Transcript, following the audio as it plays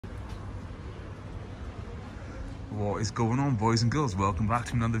What is going on, boys and girls? Welcome back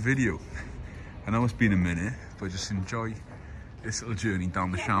to another video. I know it's been a minute, but just enjoy this little journey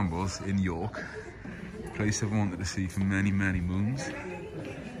down the Shambles in York. A place I've wanted to see for many moons. It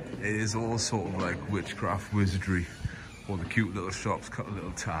is all sort of like witchcraft, wizardry, all the cute little shops, cut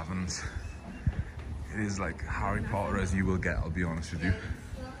little taverns. It is like Harry Potter as you will get, I'll be honest with you.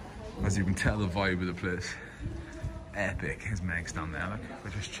 As you can tell, the vibe of the place. Epic. There's Meg's down there, look.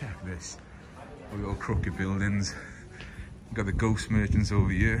 But just check this. All the old crooked buildings. We've got the ghost merchants over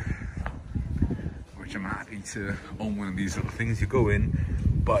here, which I'm happy to own one of these little things. You go in,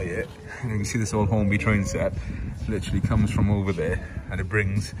 buy it, and you can see this old Hornby train set literally comes from over there, and it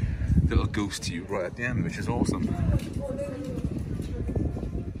brings the little ghost to you right at the end, which is awesome.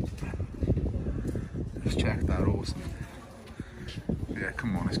 Just check that, awesome. Yeah,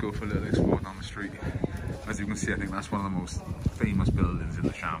 come on, let's go for a little explore down the street. As you can see, I think that's one of the most famous buildings in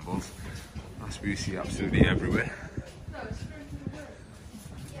the Shambles. That's what you see absolutely everywhere.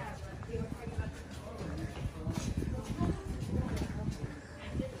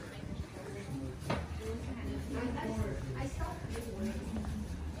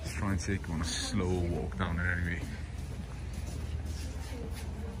 Let's try and take on a slow walk down there anyway.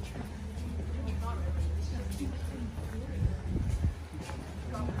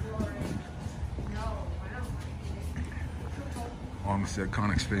 Honestly, I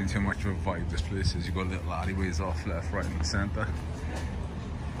can't explain too much of a vibe this place is. You've got little alleyways off, left, right, and centre.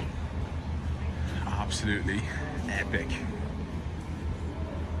 Absolutely epic.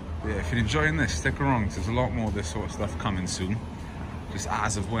 Yeah, if you're enjoying this, stick around. There's a lot more of this sort of stuff coming soon. Just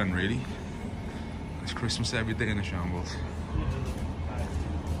as of when, really. It's Christmas every day in the Shambles.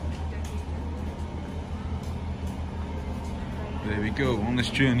 There we go. On this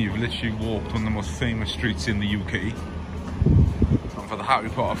journey, you've literally walked one of the most famous streets in the UK. For the Harry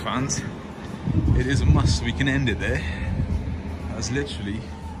Potter fans, it is a must. We can end it there. That's literally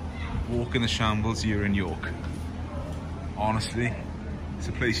walking the Shambles here in York. Honestly, it's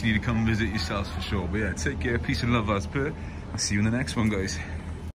a place you need to come visit yourselves for sure. But yeah, take care, peace and love as per. I'll see you in the next one, guys.